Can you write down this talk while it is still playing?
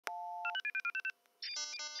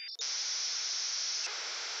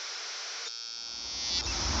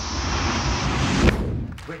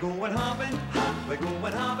going hopping, hop, we're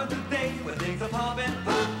going hopping today. When things are popping,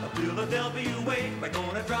 pop, Philadelphia way. We're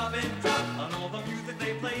gonna drop it, drop on all the music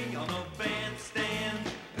they play on the bandstand,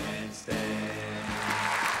 bandstand.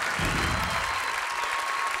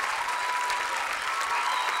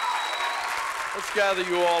 Let's gather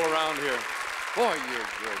you all around here. Boy, you're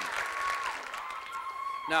good.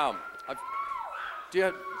 Now, do you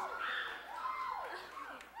have...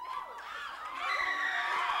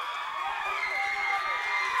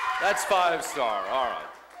 That's 5-star, all right.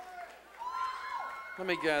 Let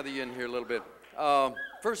me gather you in here a little bit.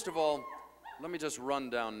 First of all, let me just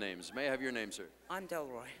run down names. May I have your name, sir? I'm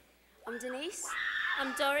Delroy. I'm Denise.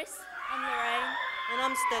 I'm Doris. I'm Lorraine. And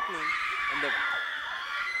I'm Stedman.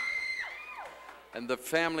 And the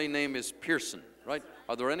family name is Pearson, right?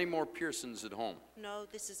 Are there any more Pearsons at home? No,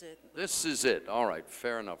 this is it. This is it. All right,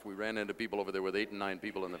 fair enough. We ran into people over there with 8 and 9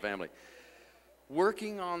 people in the family.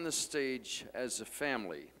 Working on the stage as a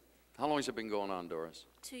family, how long has it been going on, Doris?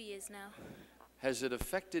 2 years now. Has it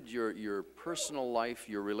affected your personal life,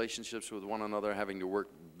 your relationships with one another, having to work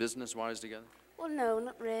business-wise together? Well, no,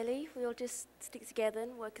 not really. We all just stick together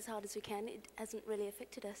and work as hard as we can. It hasn't really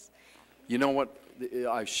affected us. You know what?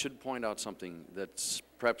 I should point out something that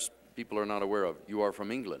perhaps people are not aware of. You are from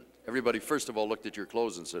England. Everybody, first of all, looked at your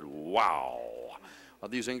clothes and said, wow. Are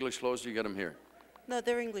these English clothes? Do you get them here? No,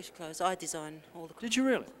 they're English clothes. I design all the clothes. Did you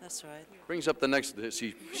really? That's right. Brings up the next,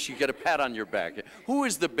 she get a pat on your back. Who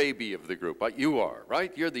is the baby of the group? You are,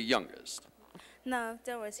 right? You're the youngest. No,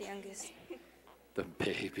 Dora's the youngest. The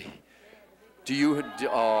baby.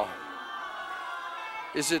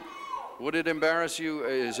 Would it embarrass you?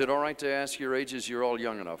 Is it all right to ask your ages? You're all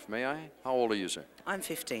young enough. May I? How old are you, sir? I'm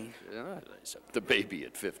 15. Yeah, the baby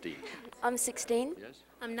at 15. I'm 16. Yes.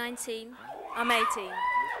 I'm 19. I'm 18.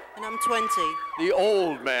 And I'm 20. The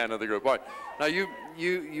old man of the group. All right. Now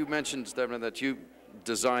you mentioned, Stephen, that you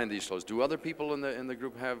designed these clothes. Do other people in the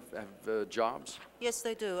group have jobs? Yes,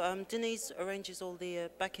 they do. Denise arranges all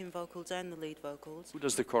the backing vocals and the lead vocals. Who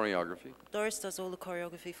does the choreography? Doris does all the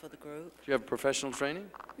choreography for the group. Do you have professional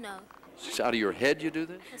training? No. It's out of your head you do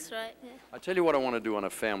this? That's right, yeah. I tell you what I want to do on a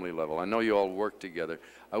family level. I know you all work together.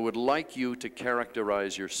 I would like you to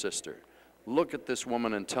characterize your sister. Look at this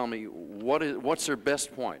woman and tell me what's her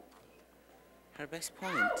best point? Her best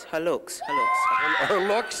point? Her looks. Her looks. Her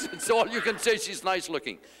looks? It's all you can say. She's nice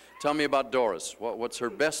looking. Tell me about Doris. What's her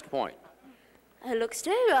best point? Her looks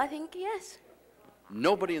too, I think, yes.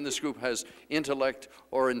 Nobody in this group has intellect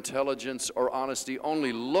or intelligence or honesty,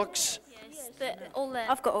 only looks. Yes, but all there.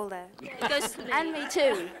 I've got all there. It goes to me. And me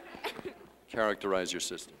too. Characterize your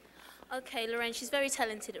sister. Okay, Lorraine, she's very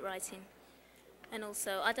talented at writing. And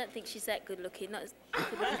also, I don't think she's that good looking. Not as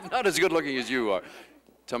good looking. Not as good looking as you are.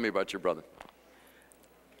 Tell me about your brother.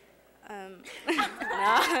 No,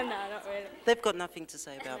 not really. They've got nothing to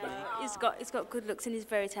say about me. He's got good looks and he's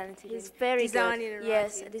very talented. He's very designing good. And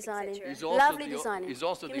yes, writing, designing. He's also lovely designing. He's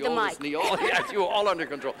also Give the me oldest. mic. Yes, you're all under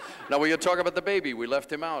control. Now, will you talk about the baby? We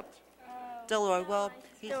left him out. Delroy, well,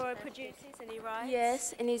 Delroy produces and he writes.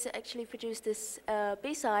 Yes, and he's actually produced this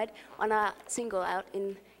B-side on our single out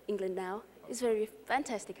in England now. It's very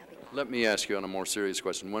fantastic, I think. Let me ask you on a more serious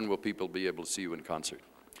question. When will people be able to see you in concert?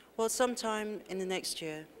 well, sometime in the next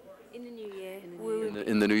year. In the new year.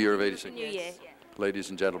 In the new year of 86? New year.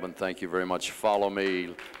 Ladies and gentlemen, thank you very much. Follow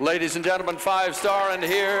me. Ladies and gentlemen, 5-star, and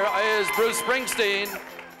here is Bruce Springsteen.